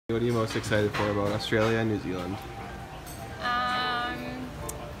What are you most excited for about Australia and New Zealand?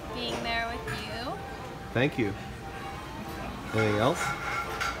 Being there with you. Thank you. Anything else?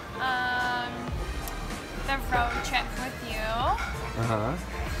 The road trip with you. Uh-huh.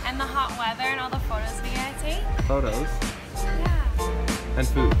 And the hot weather and all the photos we get to take. Photos. Yeah. And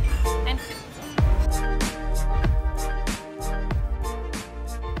food. And food.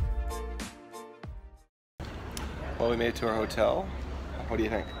 Well, we made it to our hotel. What do you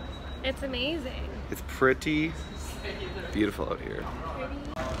think? It's amazing. It's pretty beautiful out here.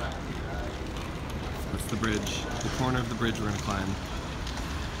 That's the bridge. The corner of the bridge we're gonna climb.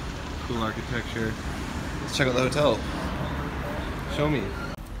 Cool architecture. Let's check out the hotel. Show me.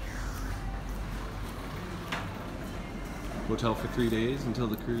 Hotel for 3 days until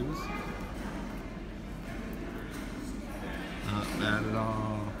the cruise. Not bad at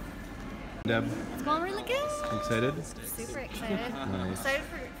all. Deb, It's going really good. excited? Super excited. Nice. Excited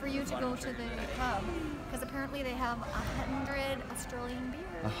for you to go to the pub because apparently they have 100 Australian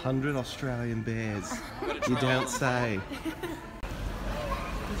beers. 100 Australian bears. You don't say.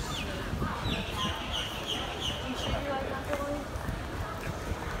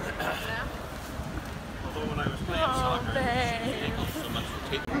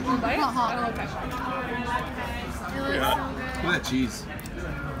 Look at that cheese.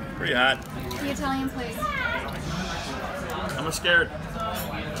 Pretty hot. The Italian place. I'm scared.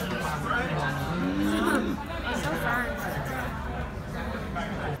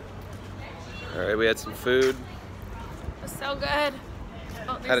 Alright, we had some food. It was so good.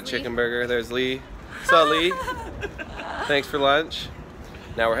 Oh, Had a chicken burger. There's Lee. What's up, Lee? Thanks for lunch.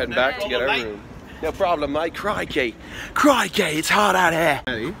 Now we're heading back to get our room. No problem, mate. Crikey. Crikey, it's hot out here.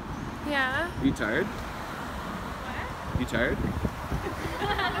 Eddie, Yeah. you tired? You tired?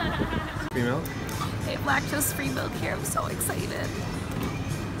 Free milk? They have lactose-free milk here. I'm so excited.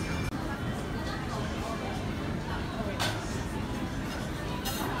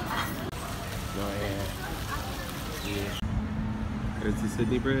 Oh yeah. There's the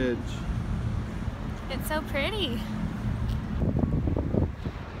Sydney Bridge. It's so pretty.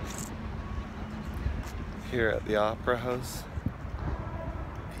 Here at the Opera House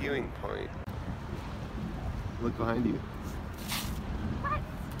viewing point. Look behind you. What?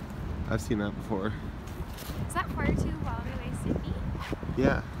 I've seen that before. Is that prior to Vanuatu, Sydney?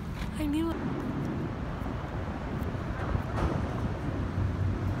 Yeah. I knew it.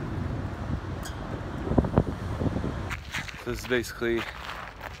 This is basically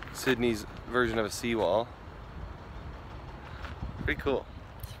Sydney's version of a seawall. Pretty cool.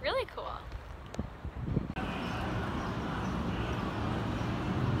 It's really cool.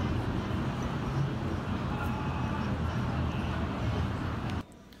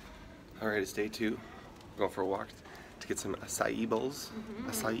 Alright, it's day 2. We're going for a walk to get some acai bowls,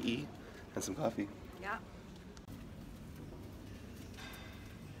 acai, and some coffee. Yeah.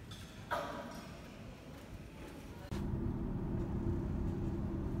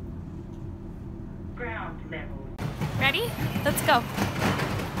 Ground level. Ready? Let's go.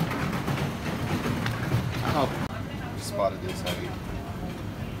 Oh, spotted the acai.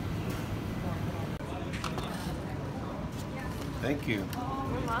 Thank you.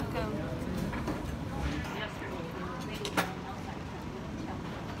 You're welcome.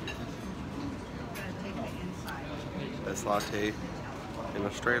 Best latte in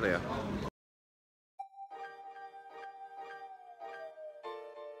Australia.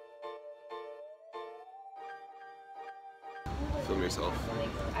 Film yourself.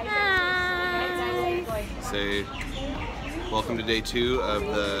 Say, welcome to day 2 of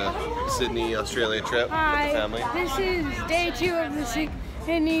the Sydney, Australia trip with the family. This is day 2 of the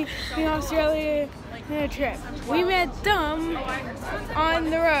Sydney, Australia trip. We met them on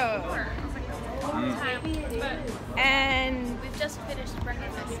the road. And We've just finished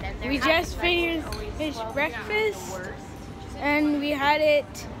breakfast. And we just finished breakfast and we had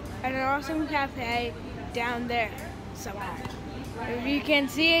it at an awesome cafe down there somewhere. If you can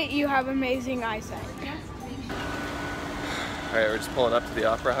see it, you have amazing eyesight. Alright, we're just pulling up to the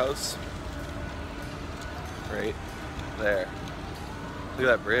Opera House. Right there. Look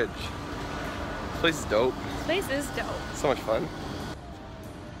at that bridge. This place is dope. This place is dope. So much fun.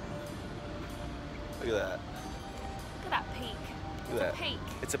 Look at that. Look at that peak. Look at that. Peak.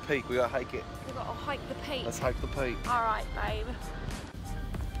 It's a peak. We gotta hike it. We gotta hike the peak. Let's hike the peak. Alright, babe.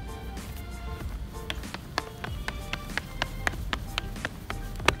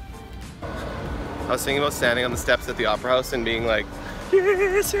 I was thinking about standing on the steps at the Opera House and being like,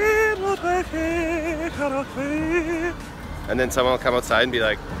 "Yes, and then someone will come outside and be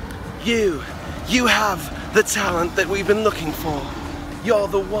like, you have the talent that we've been looking for. You're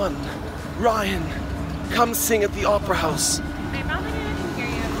the one. Ryan, come sing at the Opera House. My mom and I can hear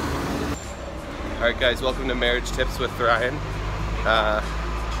you. Alright guys, welcome to Marriage Tips with Ryan.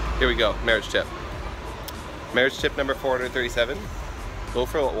 Here we go, marriage tip. Marriage tip number 437. Go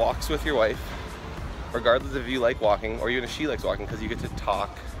for walks with your wife, regardless if you like walking or even if she likes walking, because you get to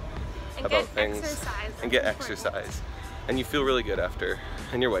talk And about get things exercise. and get That's important. exercise. And you feel really good after,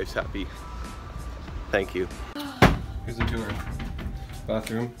 and your wife's happy. Thank you. Here's a tour.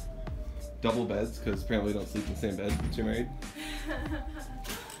 Bathroom. Double beds, because apparently we don't sleep in the same bed once you're married.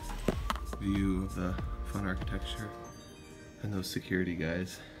 View of the fun architecture and those security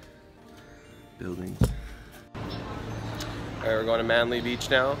guys. Buildings. Alright, we're going to Manly Beach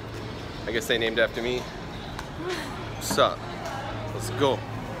now. I guess they named after me. What's up? Let's go.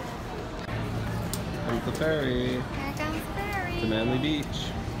 Comes the ferry Here comes the ferry. to Manly Beach.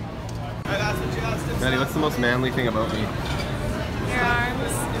 Maddie, what's the most manly thing about me? Your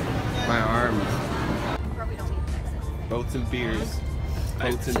arms. My arms. Probably don't need to. Boats and beers.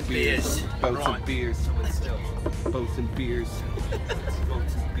 Boats and beers. Boats and beers. Boats and beers.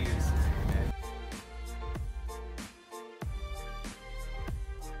 Boats and beers.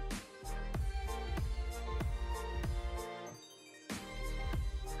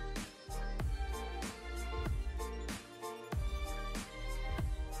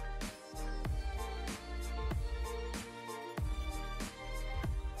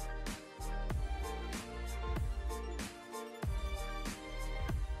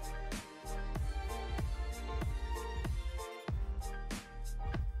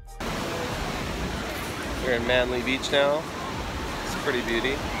 We're in Manly Beach now. It's a pretty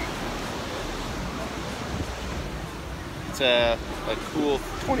beauty. It's a cool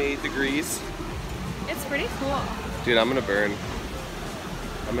 28 degrees. It's pretty cool. Dude, I'm gonna burn.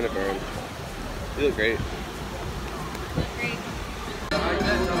 I'm gonna burn. You look great. Great.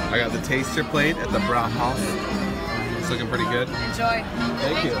 I got the taster plate at the Bra House. It's looking pretty good. Enjoy.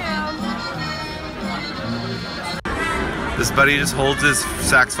 Thank you. This buddy just holds his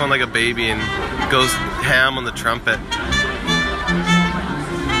saxophone like a baby and goes ham on the trumpet.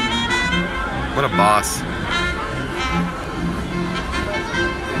 What a boss.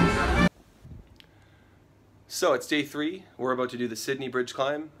 So it's day 3. We're about to do the Sydney Bridge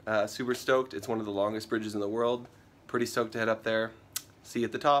climb. Super stoked. It's one of the longest bridges in the world. Pretty stoked to head up there. See you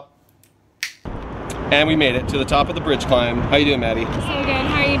at the top. And we made it to the top of the bridge climb. How you doing, Maddie? So good.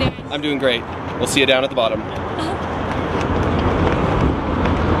 How are you doing? I'm doing great. We'll see you down at the bottom.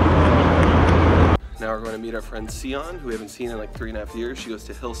 Now we're going to meet our friend Sion, who we haven't seen in like 3.5 years. She goes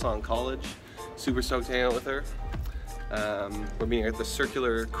to Hillsong College. Super stoked to hang out with her. We're meeting her at the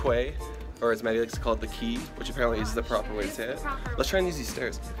circular quay, or as Maddie likes to call it, the quay, which apparently is the proper way to say it. Let's try and use these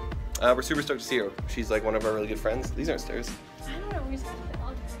stairs. We're super stoked to see her. She's like one of our really good friends. These aren't stairs. I don't know. We just have to all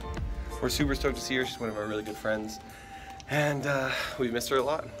day. We're super stoked to see her. She's one of our really good friends. And we've missed her a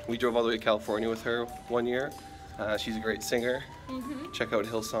lot. We drove all the way to California with her one year. She's a great singer. Check out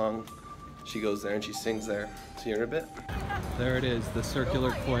Hillsong. She goes there and she sings there. See you in a bit. There it is, the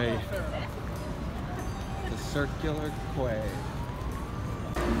circular quay. The circular quay.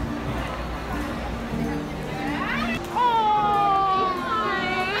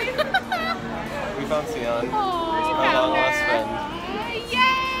 We found Sion, our long lost friend.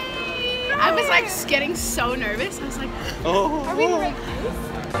 I was like getting so nervous. I was like, Oh, are we in the right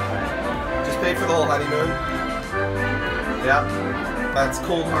place? just paid for the whole honeymoon. Yeah, that's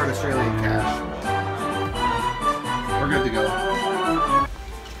cold hard Australian cash. We're good to go.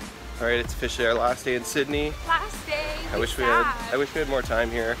 All right, it's officially our last day in Sydney. Last day. I wish we had more time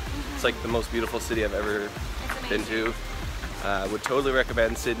here. It's like the most beautiful city I've ever been to. Would totally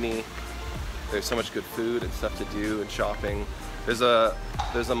recommend Sydney. There's so much good food and stuff to do and shopping. There's a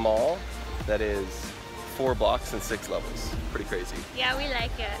mall that is 4 blocks and 6 levels. Pretty crazy. Yeah, we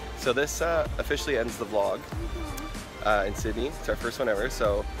like it. So this officially ends the vlog in Sydney. It's our first one ever,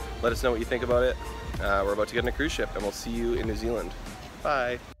 so let us know what you think about it. We're about to get on a cruise ship and we'll see you in New Zealand.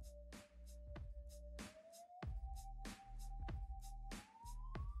 Bye.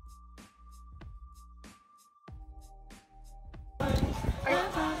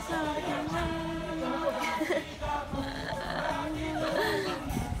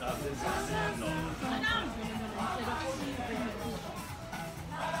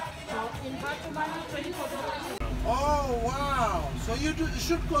 Oh wow! So you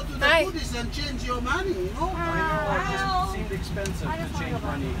should go to the Hi. goodies and change your money, you know? It just seemed expensive to change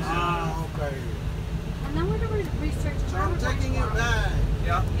money. Ah, okay. And then we're going to research. So I'm taking you back.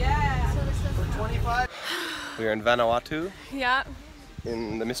 Yeah. So this is For 25. We are in Vanuatu Yeah.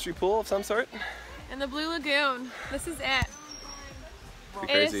 in the mystery pool of some sort. In the Blue Lagoon. This is it.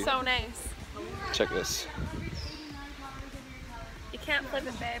 Pretty It crazy. is so nice. Check this. You can't flip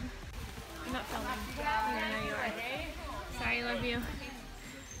it, babe. I'm not filming. I know you are. Sorry, I love you.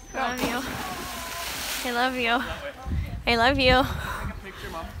 I love you. I love you. I love you.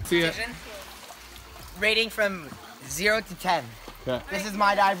 See ya. Rating from 0 to 10. Yeah. This is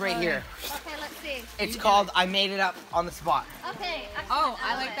my dive right here. Okay, let's see. It's called I Made It Up on the Spot. Okay. Oh,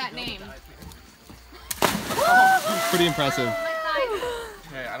 I like that name. Pretty impressive. My thighs.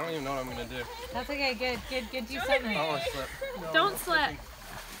 Hey, I don't even know what I'm gonna do. That's okay. Good. Do something. Oh, I slipped. Don't slip.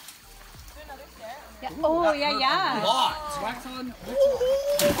 Yeah. Oh, yeah.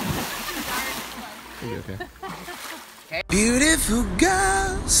 Okay. Beautiful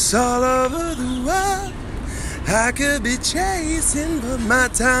girls all over the world. I could be chasing, but my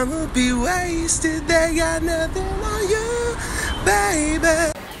time would be wasted. They got nothing on you,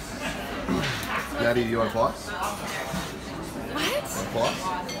 baby. Maddie, do you want floss? What? Floss?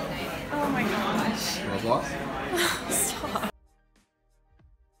 Oh my gosh. You want floss? Stop.